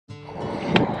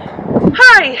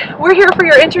Hi, we're here for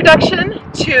your introduction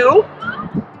to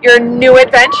your new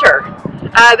adventure.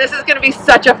 This is going to be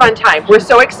such a fun time. We're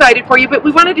so excited for you, but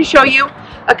we wanted to show you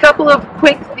a couple of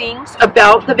quick things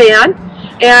about the van.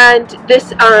 And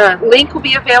this link will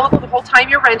be available the whole time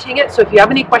you're renting it, so if you have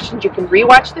any questions, you can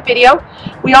rewatch the video.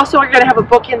 We also are going to have a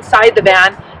book inside the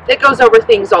van that goes over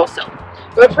things also.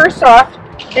 But first off,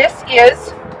 this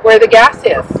is where the gas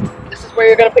is. This is where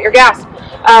you're going to put your gas.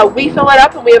 We fill it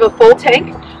up and we have a full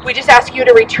tank. We just ask you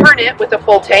to return it with a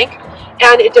full tank,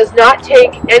 and it does not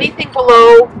take anything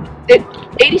below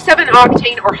 87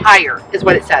 octane or higher is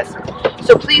what it says.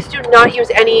 So please do not use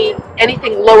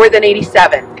anything lower than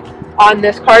 87 on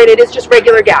this car. It is just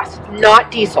regular gas,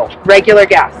 not diesel, regular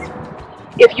gas.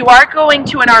 If you are going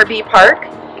to an RV park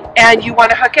and you want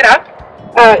to hook it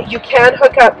up, you can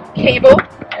hook up cable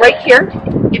right here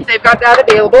if they've got that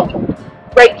available.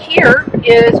 Right here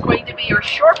is going to be your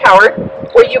shore power,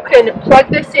 where you can plug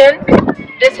this in.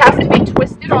 This has to be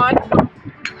twisted on.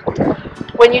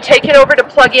 When you take it over to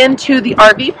plug into the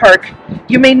RV park,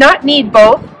 you may not need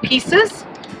both pieces,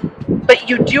 but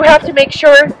you do have to make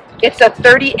sure it's a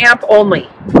 30 amp only.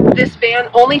 This van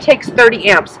only takes 30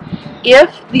 amps.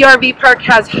 If the RV park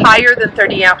has higher than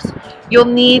 30 amps, you'll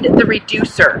need the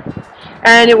reducer,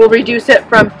 and it will reduce it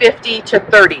from 50 to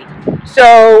 30.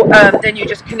 So then you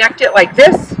just connect it like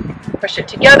this, push it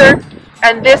together,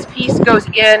 and this piece goes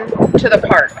in to the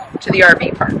park, to the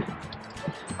RV park.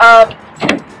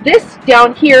 This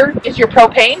down here is your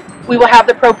propane. We will have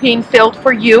the propane filled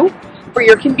for you, for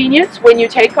your convenience when you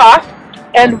take off,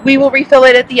 and we will refill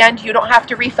it at the end. You don't have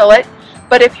to refill it,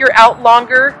 but if you're out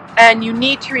longer and you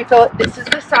need to refill it, this is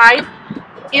the side.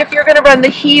 If you're going to run the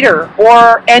heater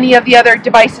or any of the other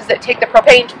devices that take the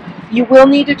propane, you will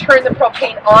need to turn the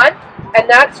propane on, and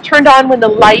that's turned on when the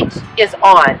light is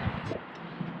on.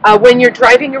 When you're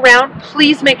driving around,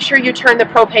 please make sure you turn the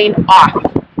propane off.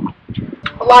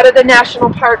 A lot of the national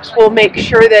parks will make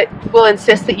sure will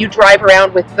insist that you drive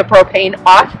around with the propane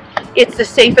off. It's the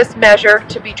safest measure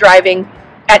to be driving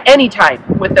at any time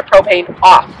with the propane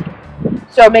off.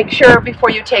 So make sure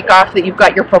before you take off that you've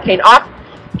got your propane off.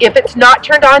 If it's not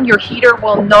turned on, your heater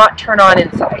will not turn on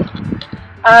inside.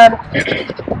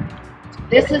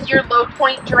 This is your low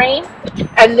point drain,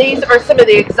 and these are some of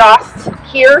the exhausts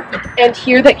here and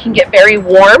here that can get very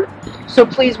warm. So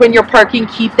please, when you're parking,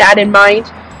 keep that in mind.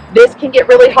 This can get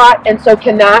really hot, and so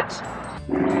can that.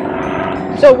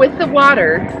 So with the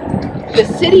water, the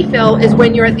city fill is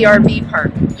when you're at the RV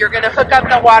park. You're going to hook up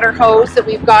the water hose that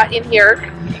we've got in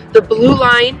here. The blue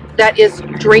line, that is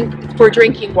for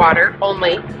drinking water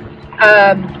only.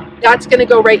 That's going to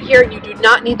go right here, and you do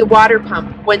not need the water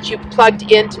pump once you've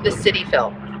plugged into the city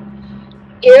fill.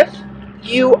 If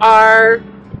you are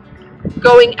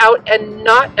going out and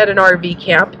not at an RV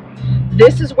camp,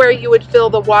 this is where you would fill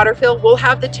the water fill. We'll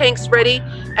have the tanks ready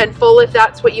and full if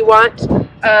that's what you want.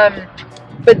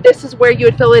 But this is where you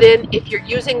would fill it in. If you're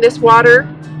using this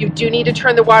water, you do need to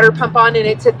turn the water pump on, and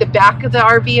it's at the back of the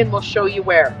RV, and we'll show you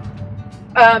where.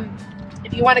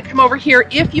 If you want to come over here,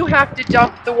 if you have to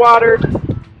dump the water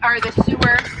or the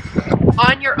sewer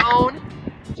on your own,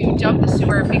 do dump the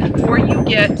sewer before you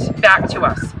get back to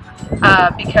us,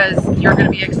 because you're going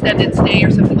to be extended stay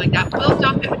or something like that. We'll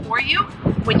dump it for you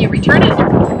when you return it,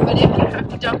 but if you have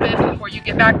to dump it before you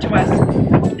get back to us,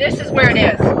 this is where it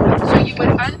is. So you would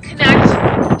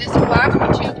unconnect this black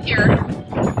tube here,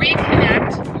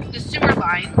 reconnect the sewer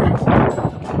line,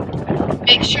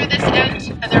 make sure this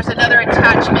end, and there's another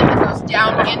attachment that goes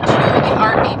down into the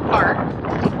RV park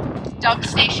dump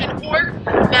station, or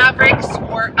Mavericks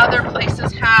or other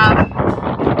places have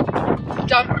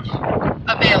dump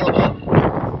available.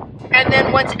 And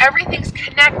then once everything's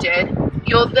connected,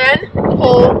 you'll then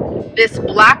pull this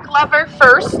black lever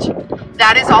first.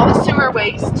 That is all the sewer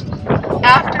waste.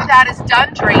 After that is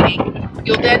done draining,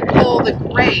 you'll then pull the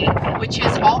gray, which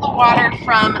is all the water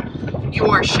from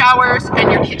your showers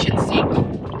and your kitchen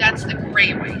sink. That's the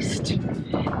gray waste.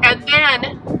 And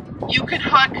then you can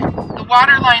hook the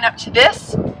water line up to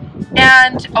this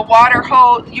and a water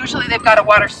hose. Usually they've got a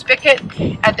water spigot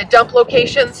at the dump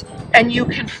locations, and you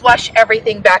can flush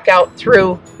everything back out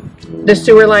through the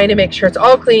sewer line and make sure it's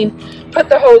all clean. Put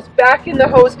the hose back in the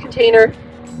hose container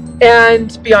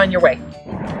and be on your way.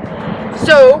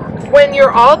 So when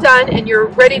you're all done and you're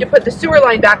ready to put the sewer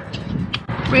line back,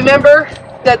 remember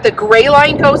that the gray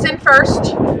line goes in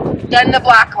first, then the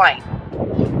black line.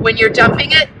 When you're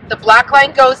dumping it, the black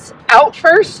line goes out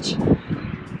first,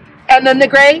 and then the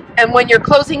gray, and when you're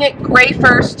closing it, gray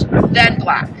first, then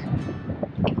black.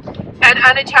 And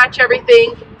unattach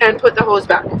everything and put the hose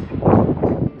back.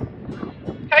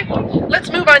 Okay,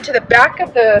 let's move on to the back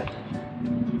of the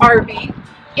RV.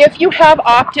 If you have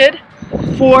opted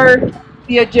for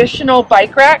the additional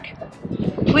bike rack,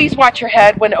 please watch your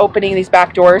head when opening these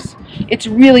back doors. It's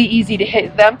really easy to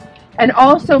hit them. And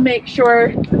also make sure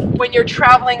when you're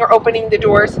traveling or opening the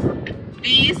doors,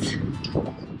 these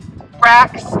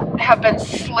racks have been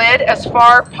slid as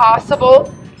far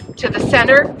possible to the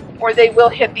center or they will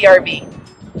hit the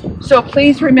RV. So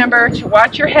please remember to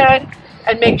watch your head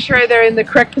and make sure they're in the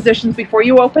correct positions before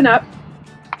you open up.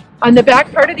 On the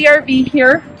back part of the RV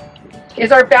here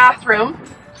is our bathroom.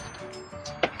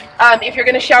 If you're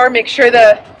going to shower, make sure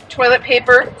the toilet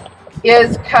paper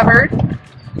is covered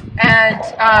and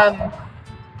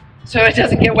so it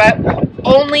doesn't get wet.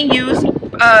 Only use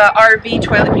RV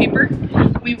toilet paper.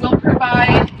 We will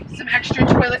provide some extra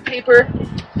toilet paper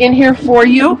in here for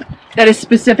you that is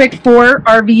specific for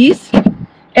RVs.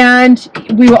 And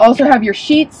we will also have your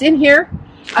sheets in here,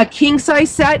 a king size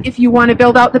set if you want to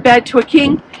build out the bed to a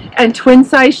king, and twin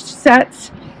size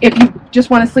sets if you just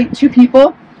want to sleep 2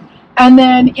 people. And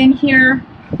then in here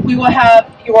we will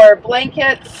have your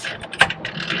blankets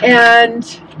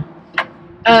and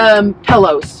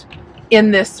pillows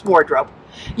in this wardrobe.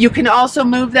 You can also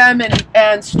move them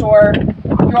and store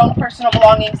your own personal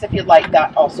belongings if you'd like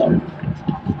that also.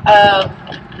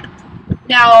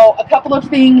 Now, a couple of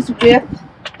things with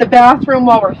the bathroom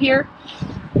while we're here.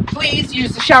 Please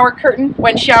use the shower curtain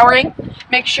when showering.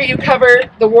 Make sure you cover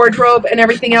the wardrobe and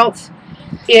everything else.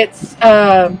 It's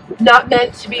not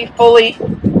meant to be fully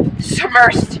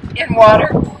submersed in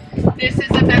water. This is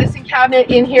a medicine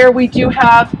cabinet. In here we do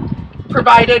have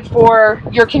provided for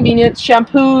your convenience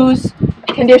shampoos,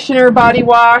 conditioner, body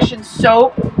wash, and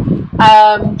soap.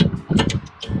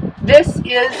 This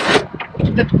is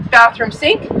the bathroom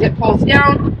sink. It pulls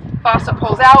down, faucet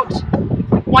pulls out.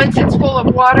 Once it's full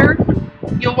of water,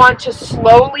 you'll want to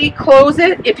slowly close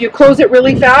it. If you close it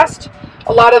really fast,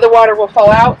 a lot of the water will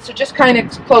fall out, so just kind of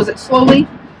close it slowly.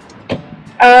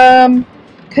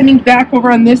 Coming back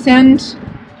over on this end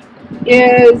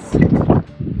is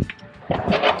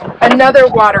another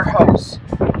water hose.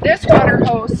 This water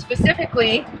hose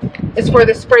specifically is for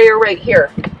the sprayer right here.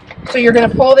 So you're going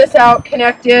to pull this out,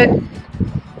 connect it,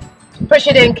 push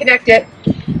it in, connect it,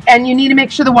 and you need to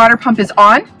make sure the water pump is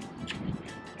on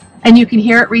and you can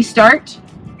hear it restart.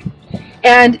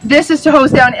 And this is to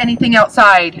hose down anything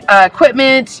outside,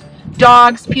 equipment,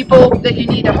 dogs, people that you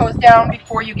need to hose down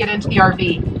before you get into the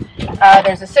RV.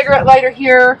 There's a cigarette lighter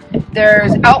here,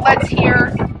 there's outlets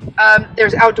here,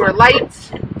 there's outdoor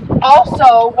lights.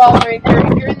 Also, while we're in here,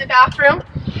 if you're in the bathroom,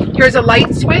 here's a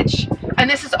light switch, and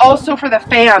this is also for the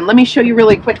fan. Let me show you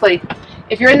really quickly.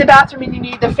 If you're in the bathroom and you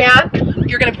need the fan,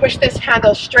 you're going to push this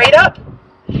handle straight up,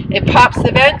 it pops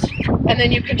the vent, and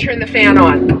then you can turn the fan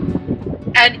on.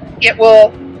 And it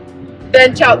will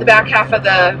vent out the back half of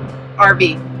the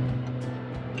RV.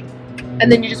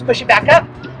 And then you just push it back up.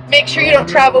 Make sure you don't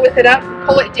travel with it up.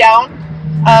 Pull it down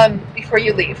before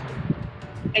you leave.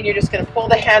 And you're just going to pull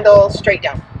the handle straight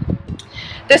down.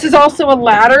 This is also a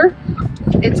ladder.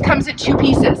 It comes in 2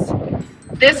 pieces.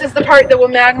 This is the part that will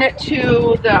magnet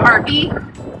to the RV.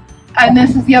 And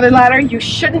this is the other ladder. You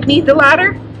shouldn't need the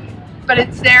ladder, but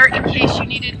it's there in case you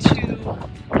needed to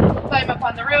climb up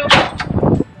on the roof,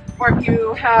 or if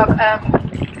you have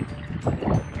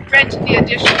rented the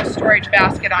additional storage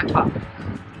basket on top.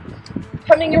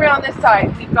 Coming around this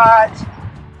side, we've got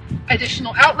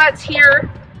additional outlets here.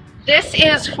 This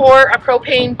is for a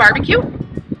propane barbecue,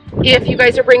 if you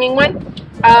guys are bringing one.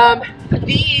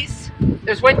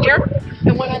 There's one here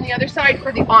and one on the other side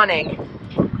for the awning.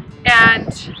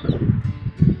 And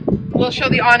we'll show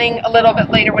the awning a little bit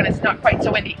later when it's not quite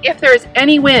so windy. If there is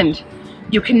any wind,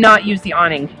 you cannot use the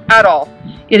awning at all.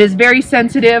 It is very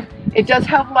sensitive. It does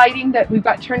have lighting that we've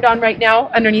got turned on right now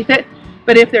underneath it,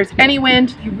 but if there's any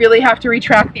wind, you really have to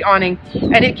retract the awning.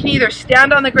 And it can either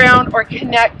stand on the ground or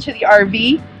connect to the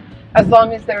RV as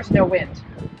long as there's no wind.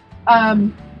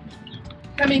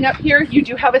 Coming up here, you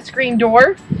do have a screen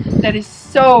door that is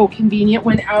so convenient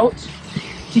when out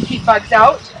to keep bugs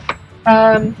out.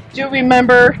 Do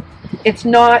remember, it's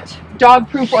not dog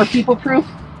proof or people proof.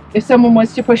 If someone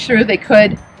was to push through, they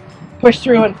could push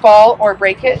through and fall or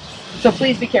break it. So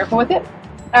please be careful with it.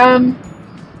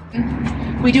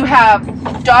 We do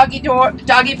have doggy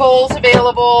bowls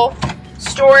available,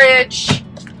 storage,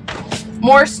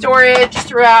 more storage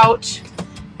throughout.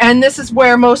 And this is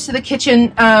where most of the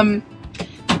kitchen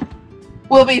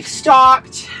will be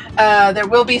stocked. There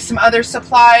will be some other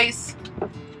supplies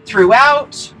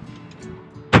throughout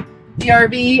the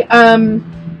RV.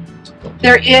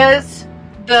 There is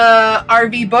the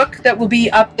RV book that will be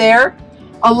up there,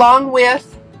 along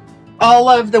with all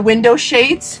of the window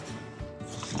shades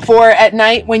for at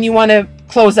night when you want to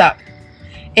close up.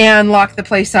 and lock the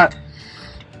place up.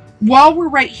 While we're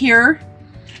right here,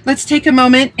 let's take a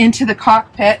moment into the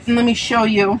cockpit and let me show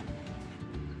you.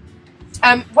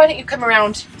 Why don't you come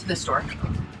around to this door?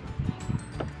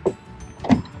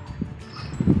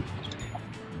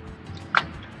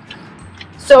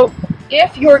 So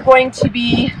if you're going to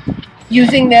be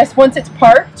using this, once it's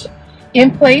parked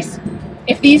in place,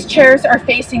 if these chairs are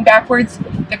facing backwards,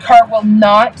 the car will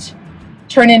not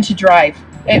turn into drive.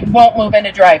 It won't move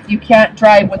into drive. You can't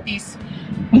drive with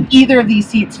either of these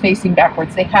seats facing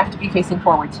backwards. They have to be facing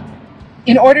forwards.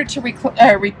 In order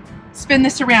to spin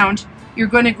this around, you're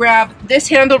going to grab this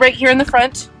handle right here in the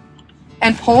front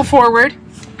and pull forward.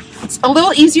 It's a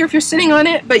little easier if you're sitting on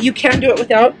it, but you can do it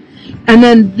without. And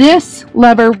then this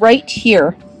lever right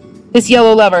here, this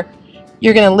yellow lever,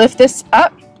 you're going to lift this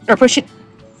up or push it,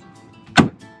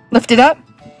 lift it up,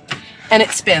 and it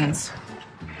spins.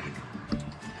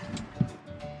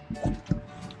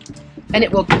 And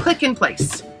it will click in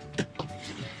place.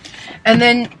 And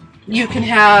then you can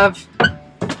have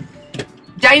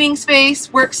dining space,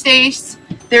 workspace.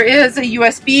 There is a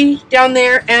USB down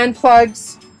there and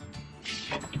plugs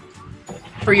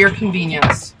for your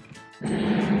convenience.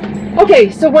 Okay,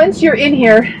 so once you're in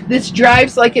here, this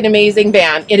drives like an amazing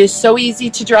van. It is so easy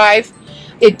to drive.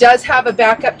 It does have a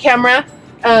backup camera.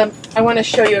 I want to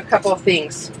show you a couple of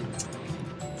things.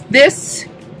 This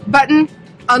button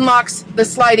unlocks the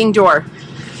sliding door.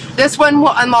 This one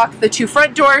will unlock the two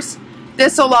front doors.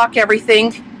 This will lock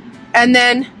everything. And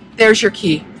then there's your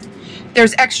key.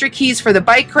 There's extra keys for the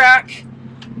bike rack.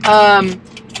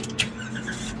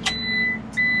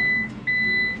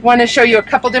 Want to show you a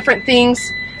couple different things.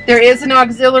 There is an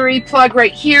auxiliary plug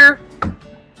right here.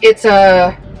 It's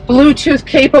a Bluetooth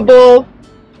capable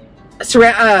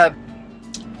stereo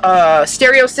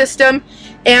system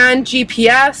and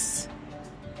GPS.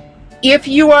 If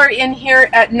you are in here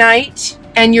at night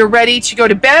and you're ready to go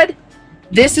to bed,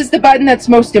 this is the button that's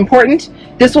most important.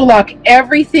 This will lock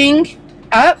everything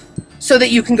up so that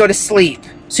you can go to sleep.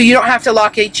 So you don't have to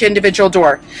lock each individual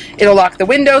door. It'll lock the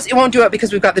windows. It won't do it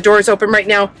because we've got the doors open right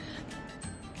now.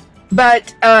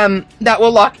 But that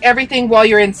will lock everything while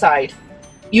you're inside.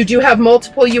 You do have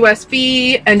multiple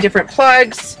USB and different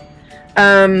plugs.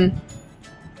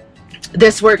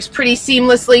 This works pretty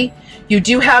seamlessly. You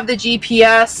do have the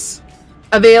GPS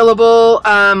available.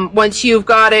 Once you've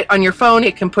got it on your phone,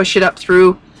 it can push it up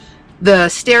through the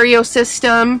stereo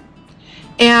system.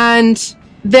 And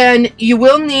then you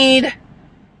will need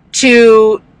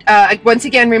to, once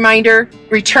again, reminder,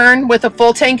 return with a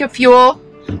full tank of fuel,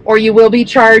 or you will be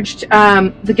charged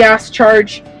the gas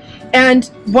charge. And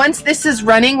once this is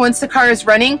running, once the car is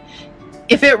running,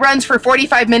 if it runs for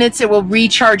 45 minutes, it will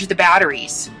recharge the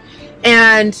batteries.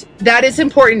 And that is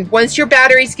important. Once your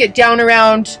batteries get down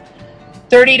around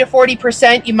 30 to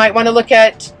 40%, you might want to look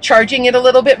at charging it a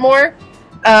little bit more,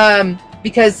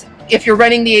 because if you're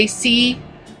running the AC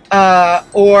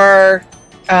or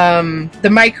the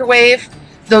microwave,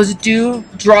 those do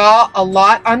draw a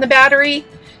lot on the battery,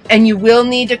 and you will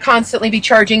need to constantly be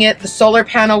charging it. The solar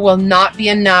panel will not be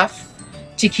enough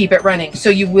to keep it running. So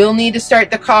you will need to start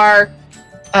the car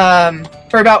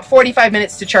for about 45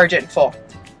 minutes to charge it in full.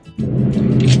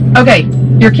 Okay,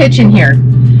 your kitchen here.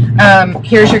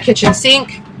 Here's your kitchen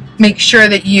sink. Make sure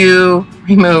that you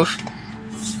remove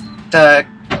the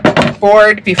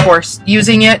board before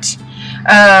using it.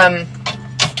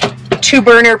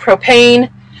 2-burner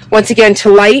propane. Once again, to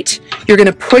light, you're going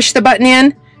to push the button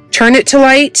in, turn it to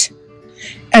light,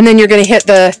 and then you're going to hit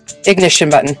the ignition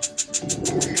button.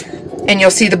 And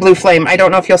you'll see the blue flame. I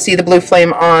don't know if you'll see the blue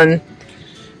flame on,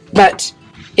 but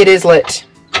it is lit.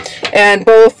 And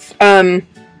both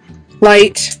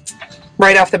light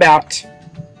right off the bat.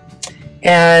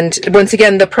 And once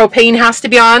again, the propane has to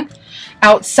be on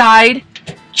outside,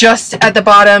 just at the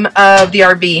bottom of the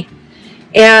RV.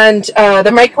 And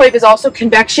the microwave is also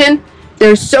convection.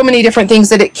 There's so many different things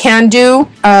that it can do.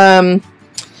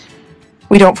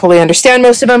 We don't fully understand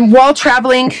most of them. While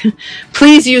traveling,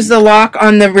 please use the lock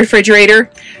on the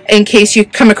refrigerator in case you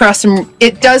come across some.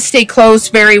 It does stay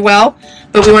closed very well,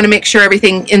 but we want to make sure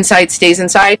everything inside stays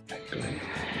inside.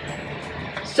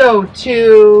 So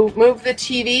to move the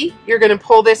TV, you're going to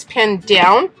pull this pin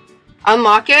down,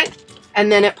 unlock it, and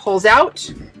then it pulls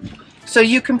out. So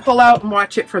you can pull out and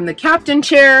watch it from the captain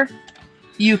chair.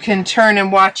 You can turn and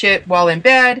watch it while in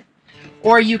bed,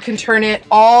 or you can turn it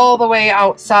all the way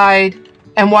outside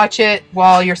and watch it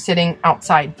while you're sitting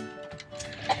outside.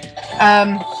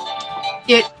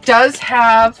 It does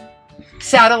have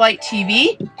satellite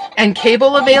TV and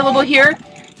cable available here.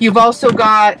 You've also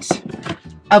got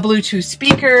a Bluetooth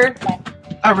speaker,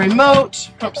 a remote,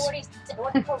 oops,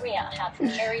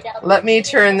 Let me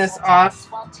turn this off.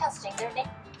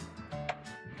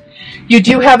 You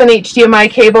do have an HDMI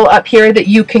cable up here that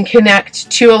you can connect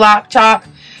to a laptop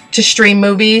to stream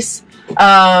movies.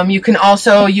 You can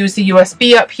also use the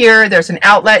USB up here. There's an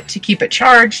outlet to keep it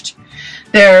charged.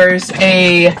 There's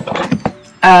a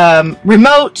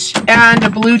remote and a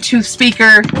Bluetooth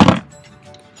speaker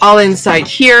all inside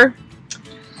here.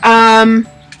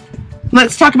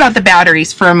 Let's talk about the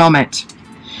batteries for a moment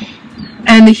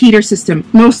and the heater system.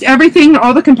 Most everything,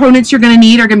 all the components you're going to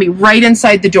need are going to be right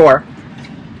inside the door.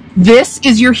 This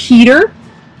is your heater,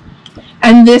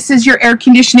 and this is your air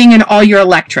conditioning and all your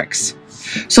electrics.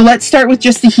 So let's start with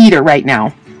just the heater right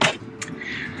now.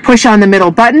 Push on the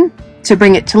middle button to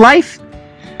bring it to life.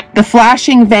 The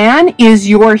flashing van is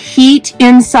your heat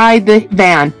inside the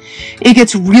van. It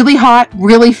gets really hot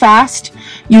really fast.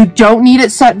 You don't need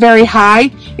it set very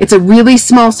high. It's a really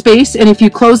small space, and if you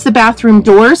close the bathroom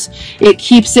doors, it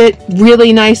keeps it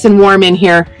really nice and warm in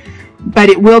here. But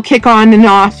it will kick on and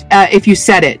off if you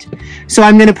set it. So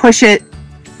I'm going to push it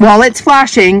while it's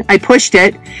flashing. I pushed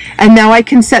it, and now I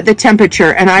can set the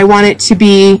temperature, and I want it to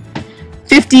be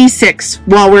 56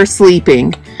 while we're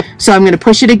sleeping. So I'm going to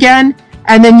push it again,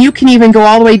 and then you can even go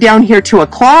all the way down here to a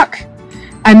clock,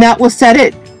 and that will set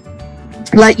it,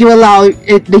 let you allow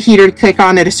the heater to click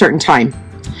on at a certain time.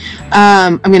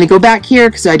 I'm going to go back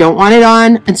here because I don't want it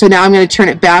on, and so now I'm going to turn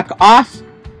it back off.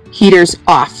 Heater's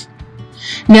off.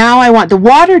 Now I want the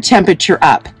water temperature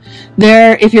up.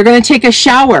 There, if you're going to take a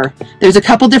shower, there's a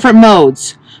couple different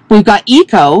modes. We've got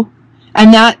Eco,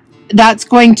 and that's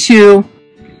going to,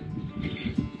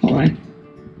 hold on,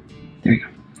 there you go.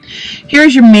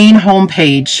 Here's your main home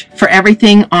page for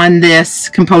everything on this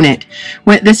component.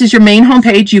 This is your main home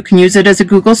page. You can use it as a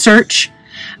Google search.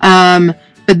 But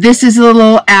this is a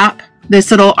little app, this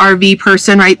little RV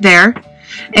person right there.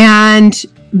 And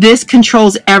this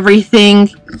controls everything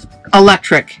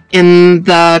electric in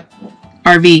the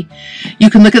RV. You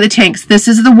can look at the tanks. This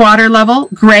is the water level.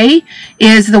 Gray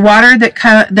is the water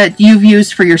that you've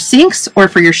used for your sinks or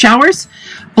for your showers.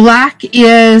 Black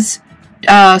is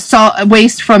salt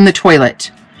waste from the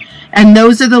toilet. And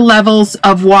those are the levels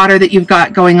of water that you've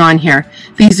got going on here.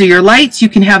 These are your lights. You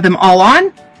can have them all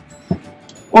on,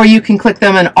 or you can click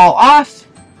them and all off.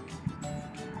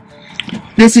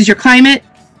 This is your climate.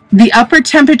 The upper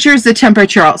temperature is the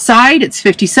temperature outside. It's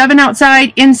 57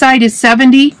 outside. Inside is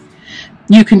 70.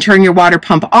 You can turn your water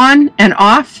pump on and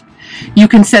off. You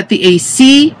can set the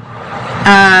AC.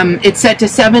 It's set to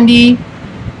 70.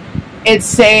 It's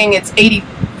saying it's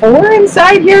 84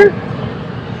 inside here.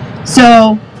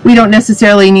 So we don't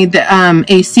necessarily need the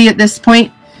AC at this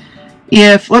point.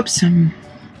 If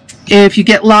you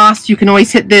get lost, you can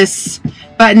always hit this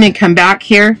button and come back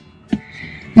here.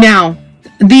 Now,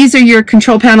 these are your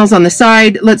control panels on the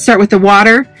side. Let's start with the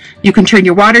water. You can turn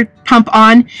your water pump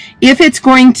on. If it's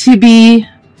going to be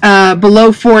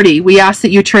below 40, we ask that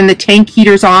you turn the tank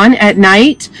heaters on at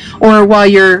night or while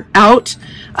you're out.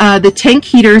 The tank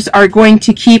heaters are going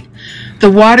to keep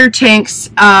the water tanks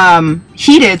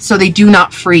heated so they do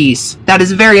not freeze. That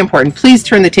is very important. Please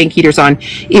turn the tank heaters on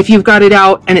if you've got it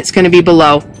out and it's going to be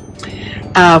below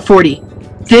 40.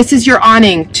 This is your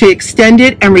awning to extend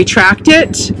it and retract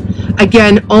it.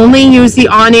 Again, only use the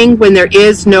awning when there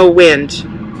is no wind.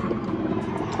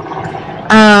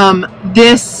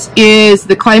 This is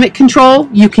the climate control.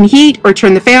 You can heat or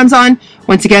turn the fans on.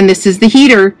 Once again, this is the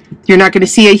heater. You're not going to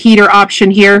see a heater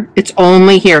option here. It's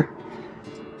only here.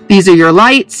 These are your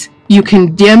lights. You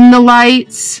can dim the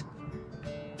lights.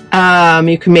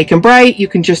 You can make them bright. You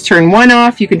can just turn one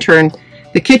off. You can turn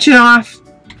the kitchen off.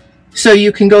 So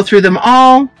you can go through them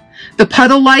all. The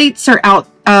puddle lights are out,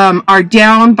 are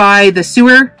down by the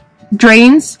sewer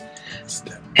drains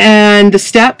and the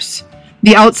steps.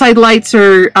 The outside lights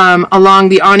are along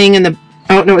the awning and the,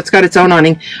 oh no, it's got its own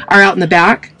awning, are out in the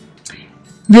back.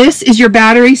 This is your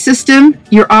battery system,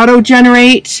 your auto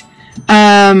generate,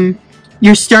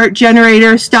 your start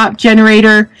generator, stop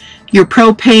generator, your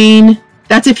propane.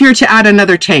 That's if you're to add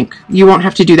another tank. You won't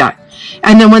have to do that.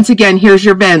 And then once again, here's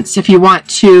your vents. If you want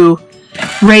to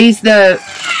raise the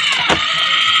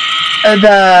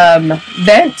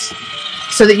vent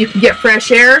so that you can get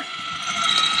fresh air.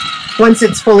 Once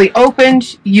it's fully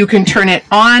opened, you can turn it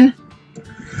on.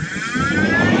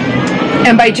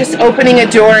 And by just opening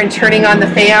a door and turning on the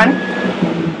fan,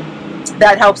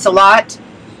 that helps a lot.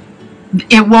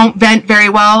 It won't vent very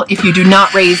well if you do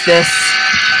not raise this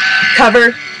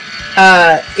cover.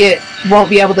 It won't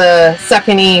be able to suck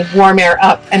any warm air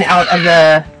up and out of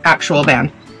the actual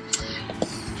van.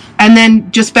 And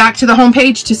then just back to the home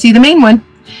page to see the main one.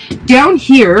 Down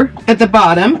here at the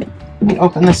bottom, let me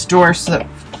open this door so that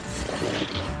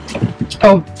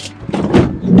Oh.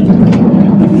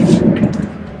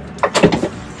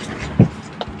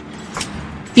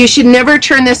 You should never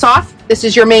turn this off. This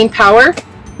is your main power.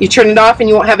 You turn it off and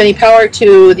you won't have any power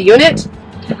to the unit.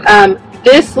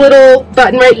 This little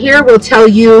button right here will tell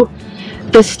you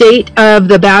the state of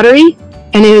the battery.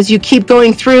 And as you keep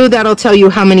going through, that'll tell you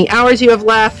how many hours you have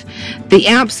left, the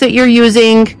amps that you're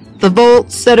using, the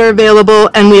volts that are available,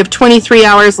 and we have 23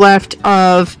 hours left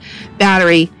of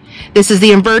battery. This is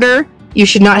the inverter. You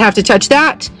should not have to touch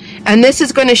that. And this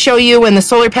is going to show you when the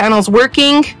solar panel's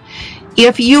working.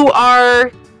 If you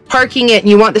are parking it and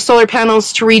you want the solar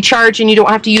panels to recharge and you don't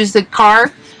have to use the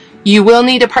car, you will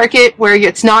need to park it where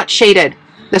it's not shaded.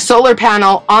 The solar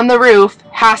panel on the roof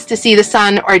has to see the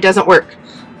sun or it doesn't work.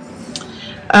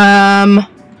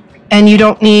 And you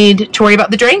don't need to worry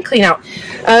about the drain clean out.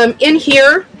 In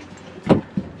here,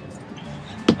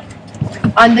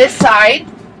 on this side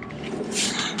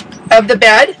of the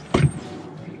bed,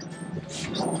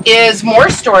 is more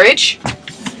storage.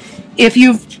 If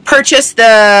you've purchased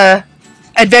the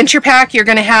adventure pack, you're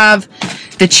going to have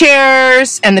the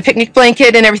chairs and the picnic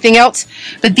blanket and everything else.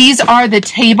 But these are the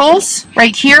tables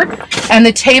right here, and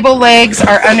the table legs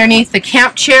are underneath the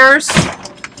camp chairs.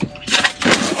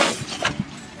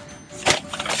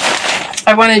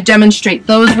 I want to demonstrate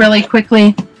those really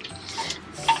quickly.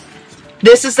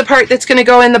 This is the part that's going to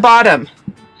go in the bottom.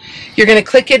 You're going to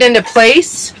click it into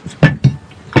place.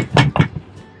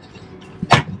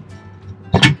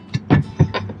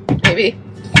 Maybe.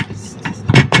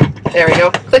 There we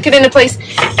go. Click it into place,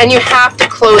 and you have to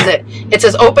close it. It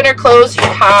says open or close. You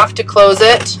have to close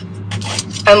it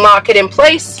and lock it in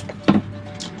place.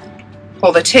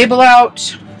 Pull the table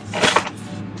out.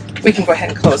 We can go ahead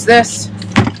and close this.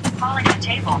 Calling the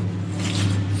table.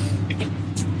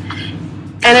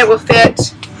 And it will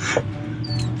fit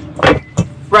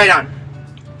right on.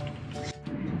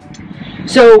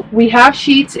 So we have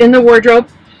sheets in the wardrobe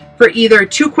for either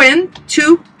two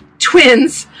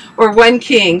twins or one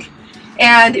king.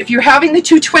 And if you're having the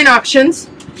two twin options,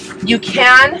 you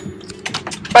can,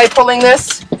 by pulling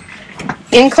this,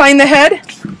 incline the head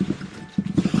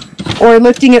or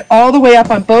lifting it all the way up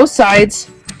on both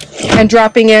sides and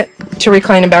dropping it to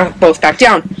recline them both back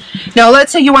down. Now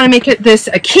let's say you want to make this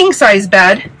a king size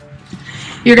bed.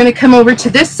 You're going to come over to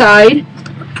this side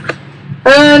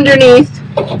underneath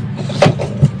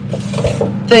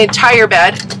the entire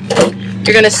bed.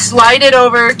 You're going to slide it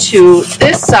over to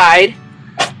this side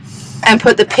and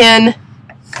put the pin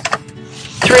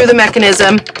through the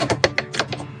mechanism,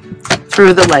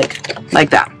 through the leg, like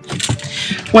that.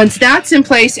 Once that's in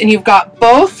place and you've got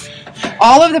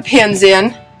all of the pins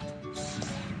in,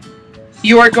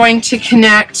 you are going to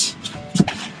connect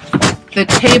the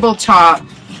tabletop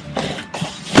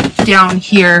down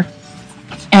here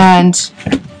and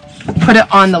put it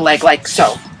on the leg like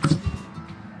so.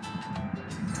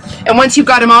 And once you've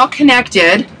got them all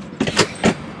connected,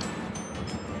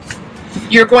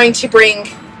 you're going to bring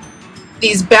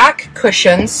these back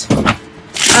cushions,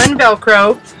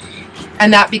 un-Velcro,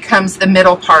 and that becomes the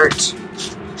middle part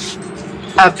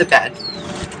of the bed.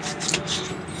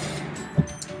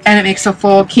 And it makes a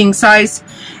full king size,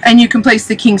 and you can place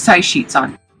the king size sheets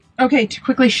on. Okay, to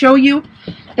quickly show you,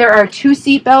 there are 2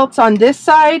 seat belts on this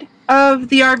side of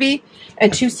the RV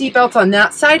and 2 seat belts on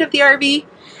that side of the RV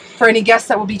for any guests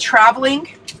that will be traveling.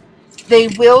 They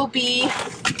will be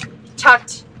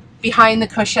tucked behind the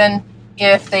cushion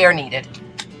if they are needed.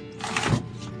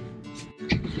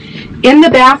 In the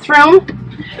bathroom,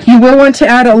 you will want to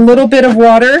add a little bit of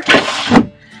water,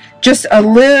 just a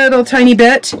little tiny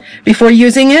bit before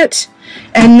using it,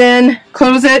 and then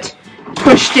close it,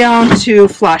 push down to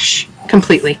flush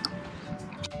completely.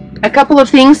 A couple of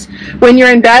things, when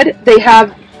you're in bed, they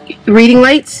have reading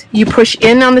lights. You push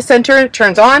in on the center, it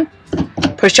turns on,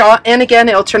 push in again,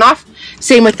 it'll turn off.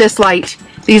 Same with this light.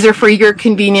 These are for your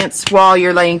convenience while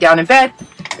you're laying down in bed.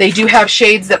 They do have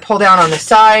shades that pull down on the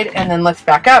side and then lift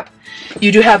back up.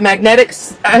 You do have magnetic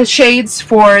shades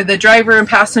for the driver and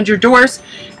passenger doors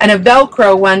and a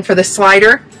Velcro one for the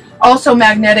slider. Also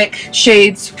magnetic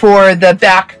shades for the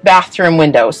back bathroom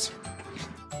windows.